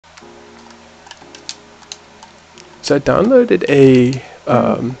So I downloaded a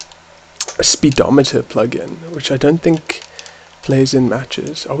speedometer plugin, which I don't think plays in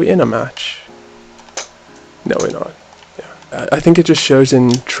matches. Are we in a match? No, we're not. Yeah, I think it just shows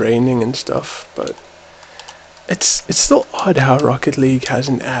in training and stuff, but it's still odd how Rocket League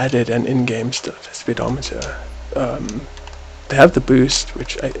hasn't added an in-game speedometer. They have the boost,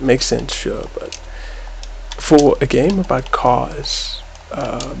 which makes sense, sure, but for a game about cars,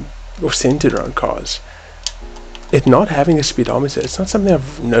 or centered around cars, it not having a speedometer, it's not something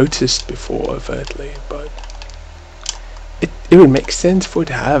I've noticed before overtly, but it would make sense for it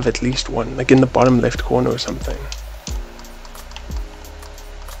to have at least one, like in the bottom left corner or something.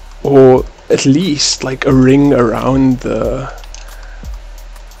 Or at least like a ring around the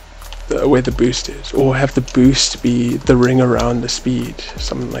where the boost is, or have the boost be the ring around the speed,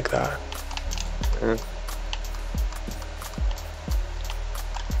 something like that.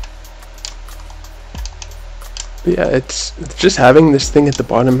 But yeah, it's just having this thing at the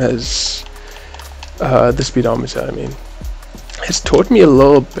bottom has the speedometer, I mean, has taught me a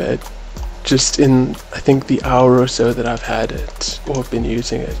little bit just in, I think, the hour or so that I've had it or been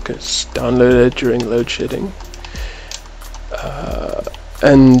using it, because downloaded it during load shedding.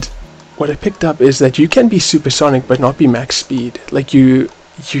 And what I picked up is that you can be supersonic but not be max speed. Like you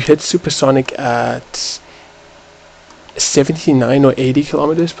hit supersonic at 79 or 80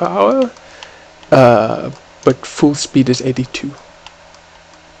 kilometers per hour, but full speed is 82.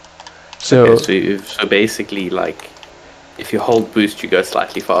 So, okay, so basically, like, if you hold boost, you go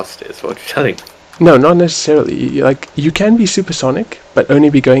slightly faster, is what you're telling me. No, not necessarily. Like, you can be supersonic, but only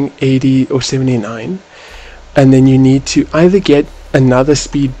be going 80 or 79. And then you need to either get another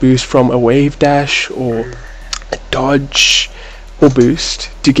speed boost from a wave dash or a dodge or boost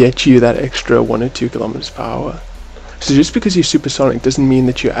to get you that extra 1 or 2 kilometers per hour. So just because you're supersonic doesn't mean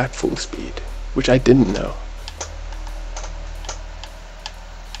that you're at full speed, which I didn't know.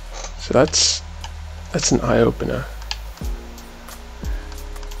 So that's an eye-opener.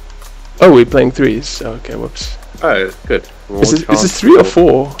 Oh, we're playing threes. Okay, whoops. Oh, good. Is it 3 or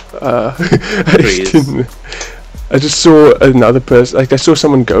 4? I just saw another person. Like, I saw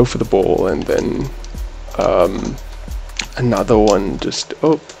someone go for the ball, and then another one just.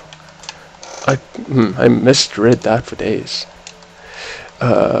 Oh, I misread that for days.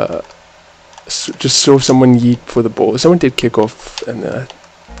 Just saw someone yeet for the ball. Someone did kick off, and I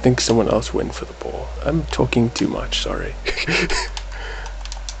think someone else went for the ball. I'm talking too much. Sorry.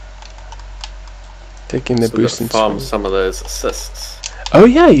 Taking the boost and farm some of those assists. Oh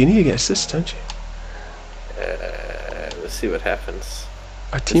yeah, you need to get assists, don't you? Let's see what happens.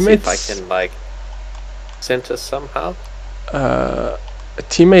 Our teammates. Let's see if I can like center somehow. A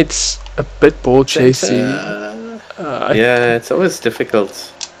teammate's a bit ball chasey. Yeah, it's always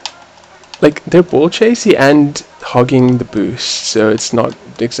difficult. Like, they're ball chasey and hogging the boost, so it's not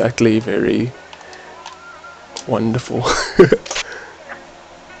exactly very wonderful.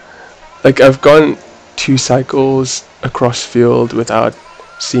 Like, I've gone 2 cycles across field without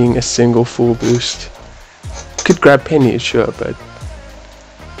seeing a single full boost. Could grab pennies, sure, but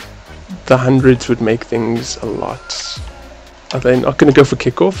the hundreds would make things a lot. Are they not going to go for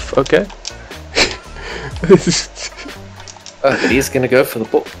kickoff? Okay. But he's going to go for the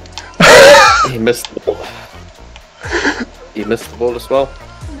ball. He missed the ball. He missed the ball as well.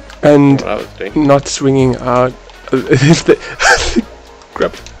 And not swinging out.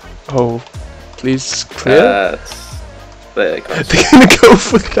 Grab. Oh, please clear. There it goes. They're gonna go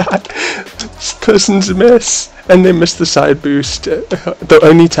for that. This person's a mess, and they missed the side boost. The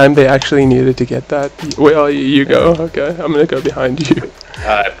only time they actually needed to get that. Well, you go. Okay, I'm gonna go behind you.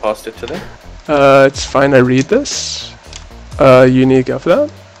 I passed it to them. It's fine. I read this. You need to go for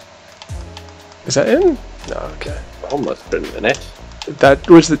that. Is that in? No. Okay. Almost in the net. That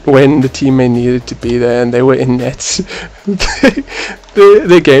was when the teammate needed to be there, and they were in nets.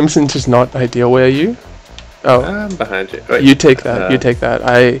 Their game sense is not ideal. Where are you? Oh, I'm behind you. Wait, you take that. You take that.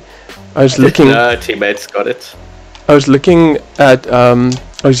 I was looking. No, teammates got it. I was looking at. I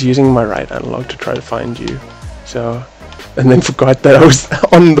was using my right analog to try to find you. So, and then forgot that I was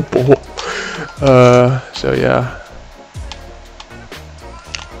on the ball. So yeah.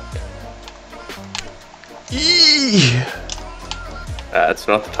 It's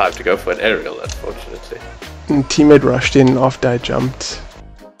not the time to go for an aerial, unfortunately. And teammate rushed in after I jumped.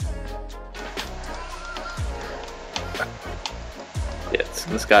 Yes,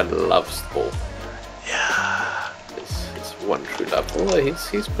 this guy loves the ball. Yeah. It's one true love. Well,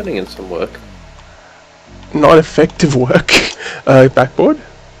 he's putting in some work. Not effective work. Backboard?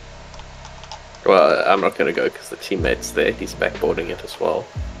 Well, I'm not going to go because the teammate's there. He's backboarding it as well.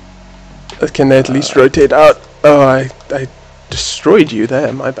 Can they at least rotate out? Oh, I destroyed you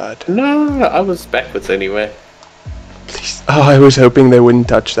there, my bad. No, I was backwards anyway. Please. Oh, I was hoping they wouldn't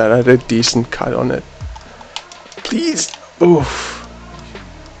touch that. I had a decent cut on it. Please. Oof.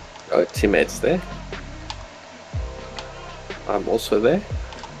 Oh, teammates there. I'm also there.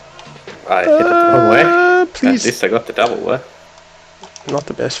 I hit it the wrong way. Please. At least I got the double there. Not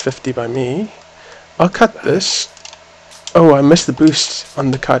the best 50 by me. I'll cut this. Oh, I missed the boost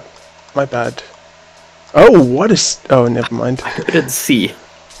on the cut. My bad. Oh, what is... Oh, never mind. I couldn't see.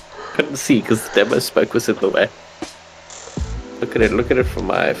 Couldn't see because the demo smoke was in the way. Look at it from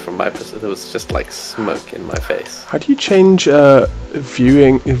my perspective. There was just like smoke in my face. How do you change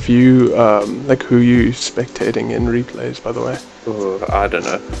view like who you spectating in replays, by the way? Oh, I don't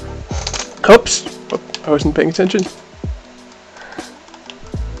know. Oops! Oh, I wasn't paying attention.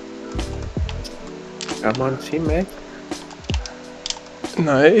 Come on, teammate.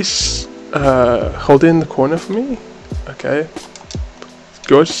 Nice. Hold it in the corner for me. Okay.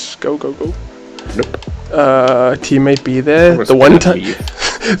 Yours. Go, go, go. Nope. Teammate be there. The one time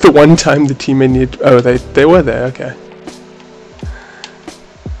the one time the teammate needed... Oh, they were there, okay.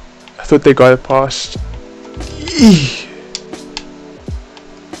 I thought they got it past. Eee!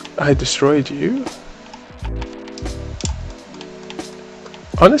 I destroyed you.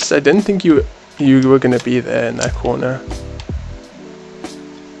 Honestly, I didn't think you were gonna be there in that corner.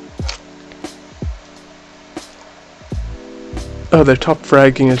 Oh, they're top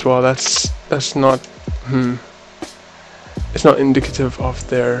fragging as well. That's not... It's not indicative of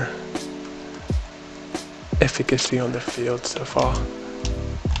their efficacy on the field so far.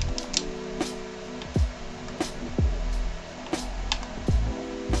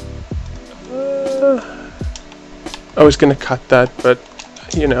 I was gonna cut that, but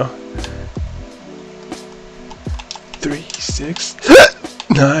you know. 3, 6,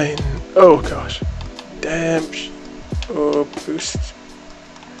 9. Oh gosh. Damn. Oh, boost.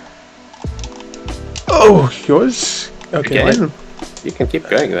 Oh, yours? Okay. Again? You can keep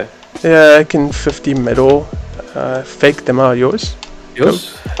going there. Yeah, I can 50 middle. Fake them out. Yours?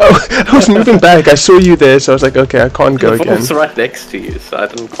 Yours? Oh, I was moving back. I saw you there, so I was like, okay, I can't go The again. ball's right next to you, so I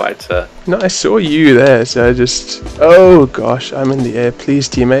didn't quite... No, I saw you there, so I just... Oh gosh, I'm in the air. Please,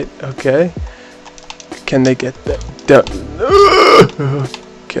 teammate. Okay. Can they get that down?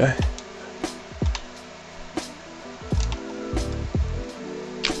 Okay.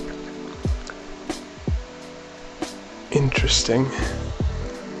 Interesting.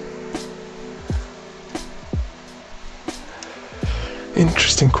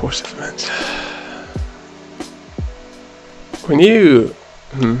 Interesting course of events. When you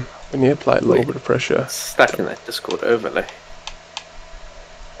apply a little bit of pressure. Stuck in that Discord overlay.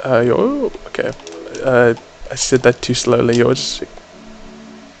 Okay. I said that too slowly. Yours.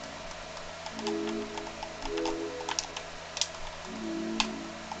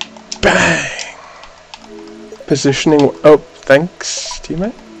 Bang. Positioning. Oh, thanks,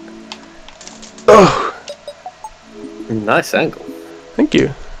 teammate. Oh. Nice angle. Thank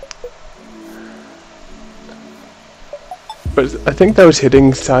you. But I think that was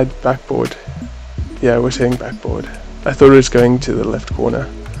hitting side backboard. Yeah, it was hitting backboard. I thought it was going to the left corner.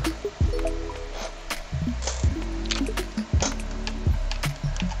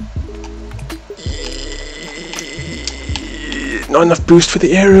 Not enough boost for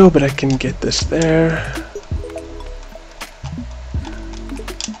the aerial, but I can get this there.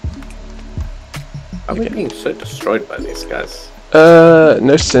 Are we being so destroyed by these guys?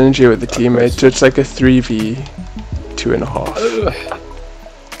 No synergy with the teammate, so it's like a 3v 2.5.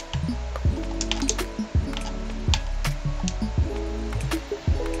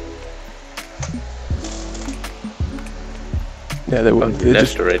 Yeah, there was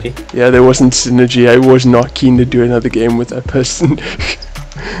left already. Yeah, there wasn't synergy. I was not keen to do another game with that person.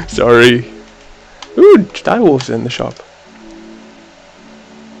 Sorry. Ooh, direwolves in the shop.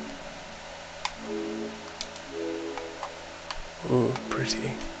 Ooh,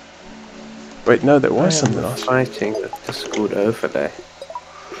 pretty. Wait, no, there was something else. Fighting the Discord overlay.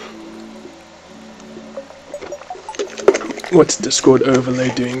 What's Discord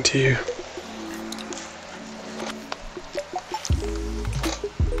overlay doing to you?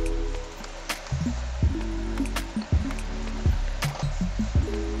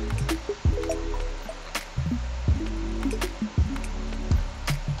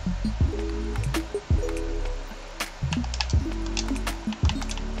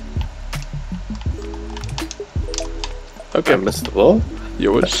 Okay, I missed the ball.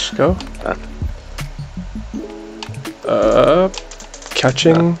 Yours, go.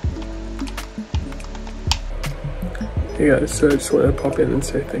 Catching. Hey guys, so I just want to pop in and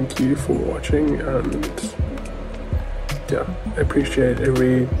say thank you for watching, and yeah, I appreciate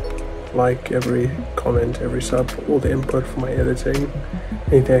every like, every comment, every sub, all the input for my editing,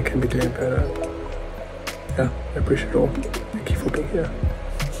 anything I can be doing better. Yeah, I appreciate it all. Thank you for being here.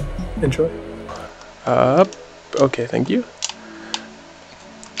 Enjoy. Okay, thank you.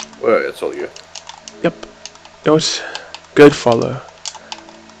 Well, it's all you. Yep, it was good follow.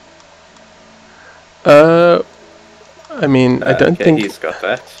 I mean, I don't think he's got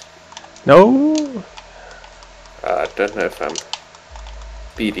that. No. I don't know if I'm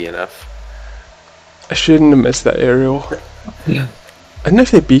speedy enough. I shouldn't have missed that aerial. Yeah. I don't know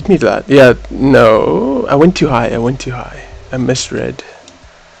if they beat me to that. Yeah, no. I went too high. I misread.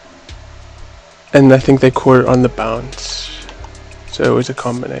 And I think they caught it on the bounce. So it was a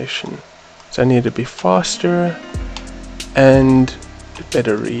combination. So I needed to be faster and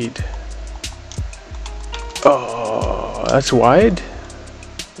better read. Oh, that's wide?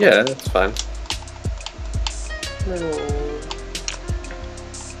 Yeah, that's fine.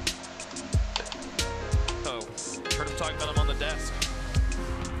 Oh, heard him talking about him on the desk.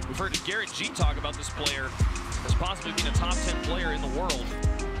 We've heard Garrett G talk about this player as possibly being a top 10 player in the world.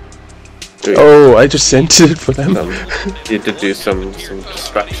 Oh, I just sent it for them. You did do some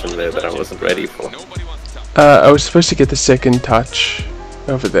destruction there that I wasn't ready for. I was supposed to get the second touch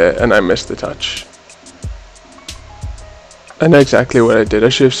over there, and I missed the touch. I know exactly what I did. I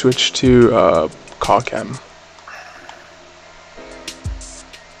should have switched to car cam.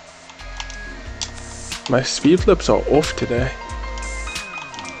 My speed flips are off today.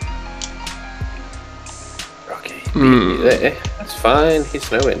 Okay, there. That's fine.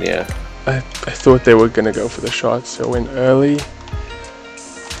 He's nowhere near. I thought they were gonna go for the shot, so I went early.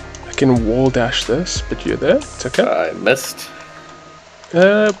 I can wall dash this, but you're there. It's okay. I missed.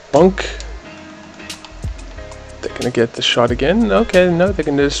 Bonk. They're gonna get the shot again. Okay, no, they're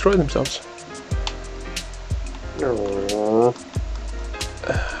gonna destroy themselves.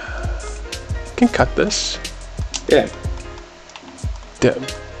 Can cut this. Yeah.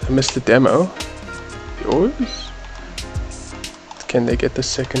 I missed the demo. Yours? Can they get the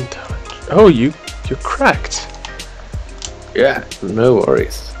second touch? Oh, you're cracked. Yeah, no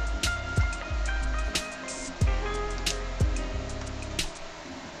worries.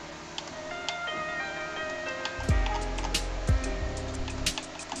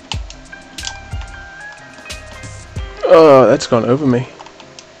 Oh, that's gone over me.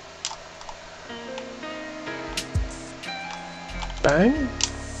 Bang?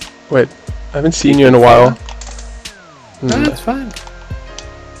 Wait, I haven't seen you in a while. No, that's fine.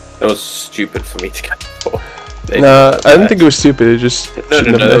 That was stupid for me to go for. No, I didn't think it was stupid, it just shouldn't have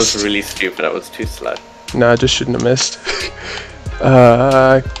that missed. was really stupid, I was too slow. No, I just shouldn't have missed.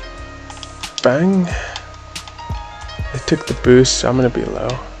 Bang. They took the boost, so I'm gonna be low.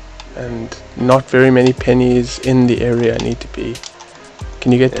 And not very many pennies in the area I need to be.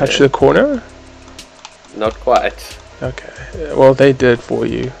 Can you get touch to the corner? Not quite. Okay, well they did for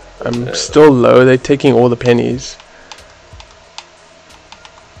you. I'm still low, they're taking all the pennies.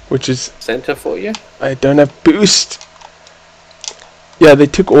 Which is... Center for you? I don't have boost! Yeah, they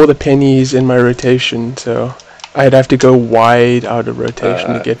took all the pennies in my rotation, so I'd have to go wide out of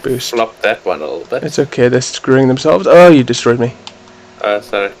rotation to get boost. Flop that one a little bit. It's okay, they're screwing themselves. Oh, you destroyed me.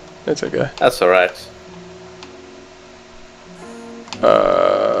 Sorry. It's okay. That's alright.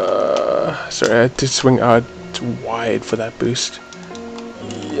 Sorry, I had to swing out wide for that boost.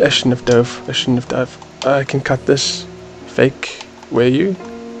 I shouldn't have dove. I can cut this. Fake. Where are you?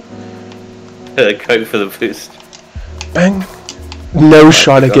 Going for the boost. Bang! No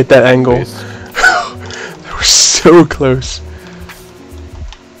shot, I get that angle. They were so close.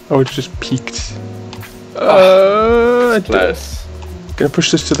 I would have just peeked. Close. Gonna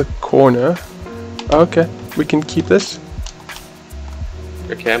push this to the corner. Okay, we can keep this.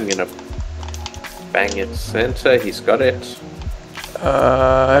 Okay, I'm gonna bang it center. He's got it.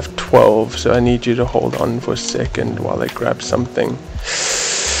 I have 12, so I need you to hold on for a second while I grab something.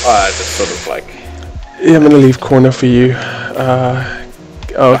 I just sort of like... Yeah, I'm gonna leave corner for you.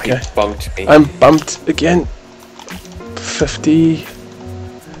 Okay. He bumped me. I'm bumped again. 50.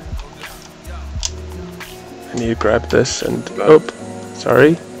 I need to grab this and... Oh,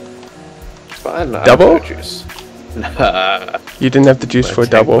 sorry. It's fine. Double? No juice. Nah. You didn't have the juice for a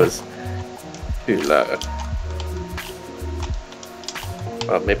double. Was too low.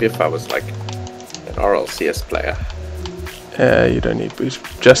 Well, maybe if I was like an RLCS player. You don't need boost.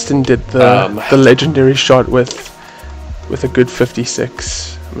 Justin did the legendary shot with a good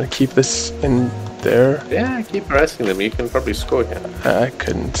 56. I'm gonna keep this in there. Yeah, keep harassing them. You can probably score here. I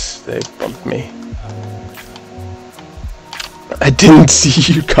couldn't. They bumped me. I didn't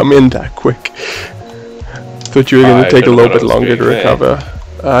see you come in that quick. Thought you were going to take a don't know little what bit I was longer to doing there. recover.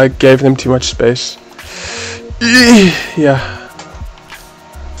 I gave them too much space. Yeah.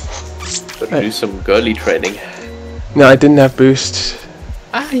 Gotta do some girly training. No, I didn't have boost.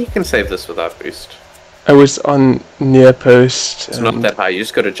 You can save this without boost. I was on near post. It's not that high, you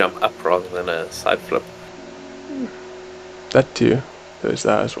just gotta jump up rather than a side flip. That too. There's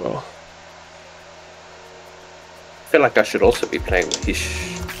that as well. I feel like I should also be playing with his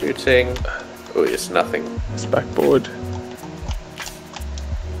shooting. Oh, it's nothing. It's backboard.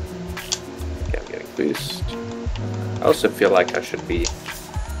 Okay, I'm getting boost. I also feel like I should be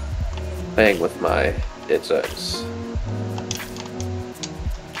playing with my dead zones.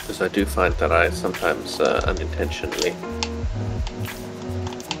 Because I do find that I sometimes unintentionally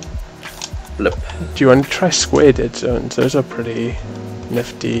flip. Do you want to try square dead zones? Those are pretty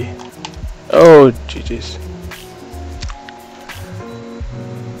nifty. Oh, GG's.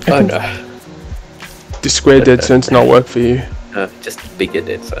 Oh no. Do square dead zones not work for you? Just bigger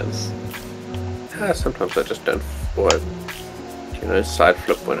dead zones. Sometimes I just don't, or side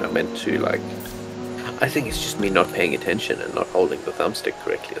flip when I'm meant to. Like, I think it's just me not paying attention and not holding the thumbstick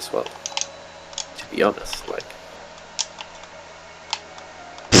correctly as well. To be honest, like.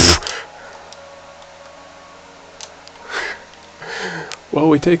 Well,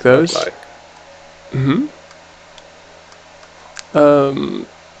 we take those. Like,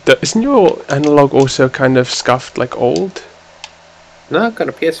 Isn't your analog also kind of scuffed, like old? no, I've got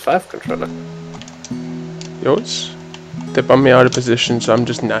a PS5 controller. Yours? They bump me out of position, so I'm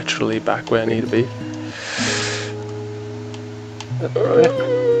just naturally back where I need to be.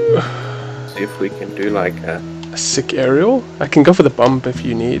 See if we can do like a sick aerial? I can go for the bump if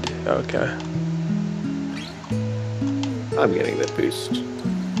you need. Okay. I'm getting the boost.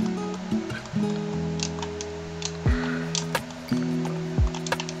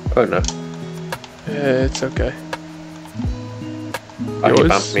 Oh no. It's okay. Oh, he Yours?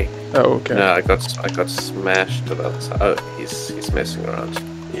 bumped me. Oh, okay. No, I got smashed to the other side. Oh, he's messing around.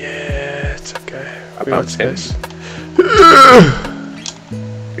 Yeah, it's okay. I We got bumped him. space.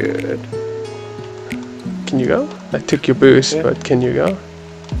 Good. Can you go? I took your boost, Yeah. but can you go? Yeah,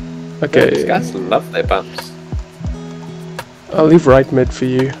 Okay. these guys love their bumps. I'll leave right mid for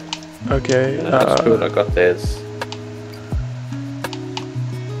you. Okay. Yeah, that's cool. I got theirs.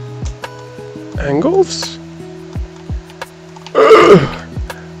 Angles?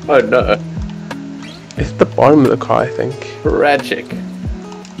 Oh no. It's the bottom of the car, I think. Tragic.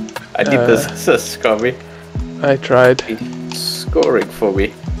 I need this assist, Scobby. I tried. He's scoring for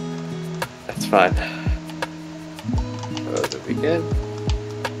me. That's fine. Oh, there we go.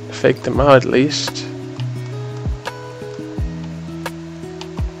 Faked them out at least.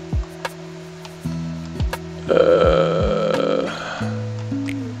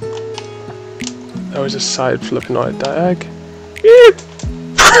 That was a side flip, not a diag.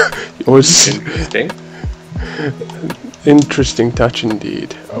 It was Interesting. interesting touch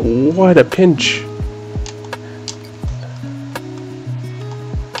indeed. What a pinch.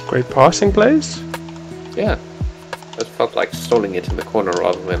 Great passing plays. Yeah. It felt like stalling it in the corner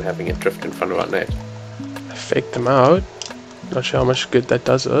rather than having it drift in front of our net. I faked them out. Not sure how much good that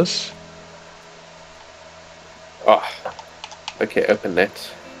does us. Oh. Okay, open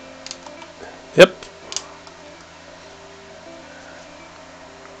net. Yep.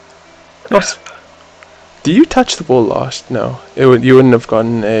 Nice. Did you touch the ball last? No. You wouldn't have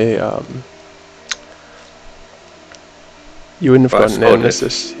gotten a you wouldn't have Well, I gotten an scored it.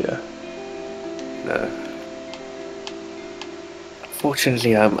 assist, yeah. No.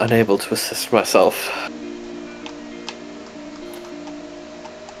 Fortunately, I'm unable to assist myself.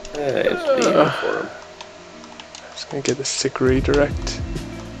 It's leaving for him. Just gonna get the sick redirect.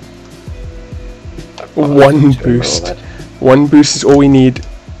 I've got One to do boost. all that. One boost is all we need.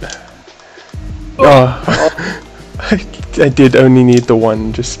 Oh, I did only need the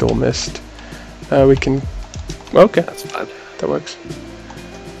one, just still missed. We can. Okay, That's fine. that works.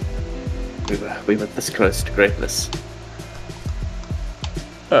 We were this close to greatness.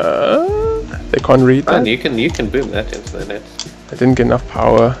 They can't read that. And you can boom that into the net. I didn't get enough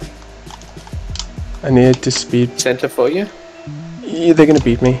power. I needed to speed. Center for you. Yeah, they're gonna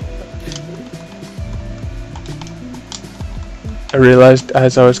beat me. I realized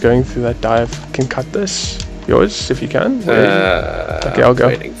as I was going through that dive, can cut this. Yours, if you can. Okay, I'll go.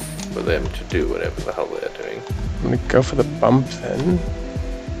 I'm waiting for them to do whatever the hell they're doing. I'm gonna go for the bump then.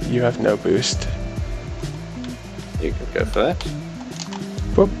 You have no boost. You can go for that.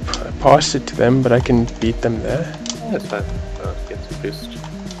 Whoop, I passed it to them, but I can beat them there. That's fine. I'll get some boost.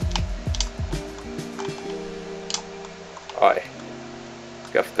 Aye.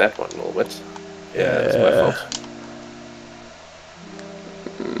 Scuffed that one a little bit. Yeah, it's my fault.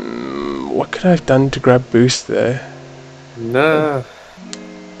 What could I have done to grab boost there? No.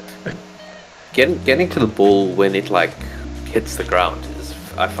 Getting to the ball when it like hits the ground is,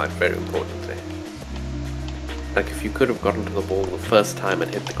 I find, very important there. Like if you could have gotten to the ball the first time and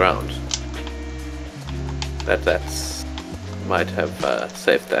hit the ground, that's might have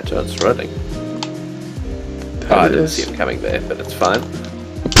saved that chance running. Oh, I didn't see him coming there, but it's fine.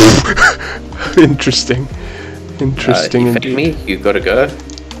 Interesting. Interesting you indeed. me, you gotta go.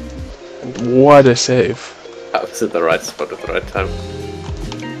 And what a save. I was at the right spot at the right time.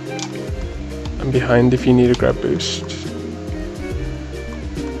 I'm behind if you need a grab boost.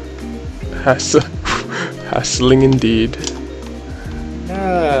 Hassling indeed.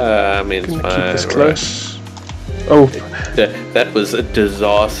 I mean, it's Gonna fine. keep this close. Oh, that was a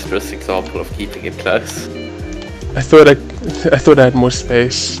disastrous example of keeping it close. I thought I had more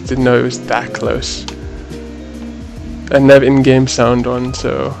space. Didn't know it was that close. I didn't have in-game sound on,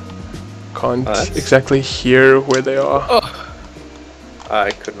 so can't exactly hear where they are. Oh.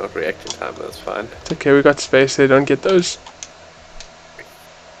 I could not react in time, but that's fine. It's okay, we got space. They don't get those.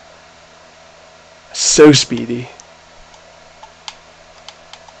 So speedy.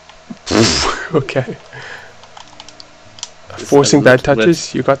 Okay. Forcing bad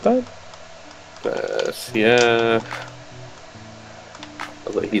touches, you got that? Yeah.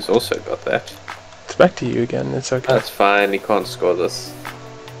 Although he's also got that. It's back to you again, it's okay. That's fine, he can't score this.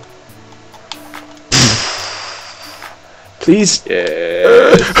 Please?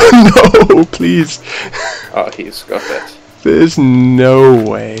 Yeah. No, please. Oh, he's got that. There's no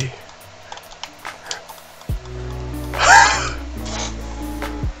way.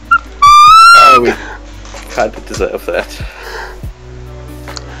 Oh, we kind of deserve that.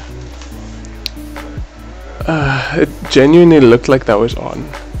 It genuinely looked like that was on.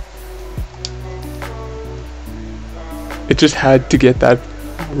 It just had to get that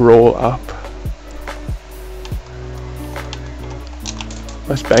roll up. I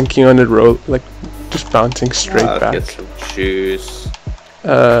was banking on it roll, like just bouncing straight back. Get some juice.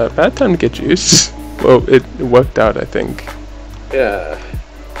 Bad time to get juice. Well, it worked out, I think. Yeah.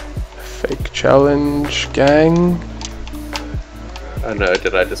 Fake challenge, gang. Oh no,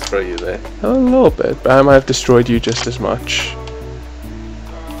 did I destroy you there? A little bit, but I might have destroyed you just as much.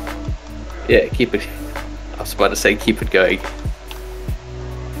 Yeah, keep it. I was about to say keep it going.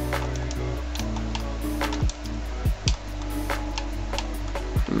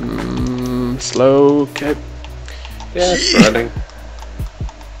 Slow, okay. Yeah, it's running.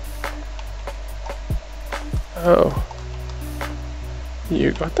 Oh.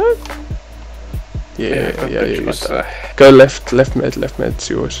 You got that? Yeah, you got that. Go left mid, it's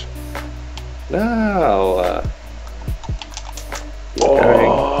yours. No.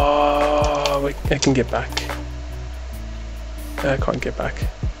 Oh, I can get back. I can't get back.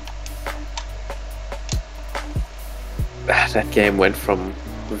 That game went from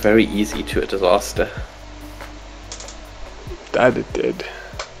very easy to a disaster. That it did.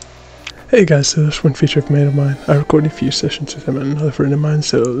 Hey guys, so this one feature of a mate of mine. I recorded a few sessions with him and another friend of mine,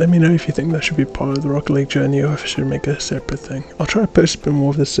 so let me know if you think that should be part of the Rocket League journey or if I should make a separate thing. I'll try to post a bit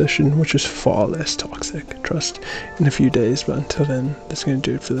more of this session, which is far less toxic, trust, in a few days, but until then, that's going to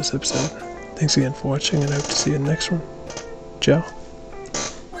do it for this episode. Thanks again for watching and I hope to see you in the next one. Ciao.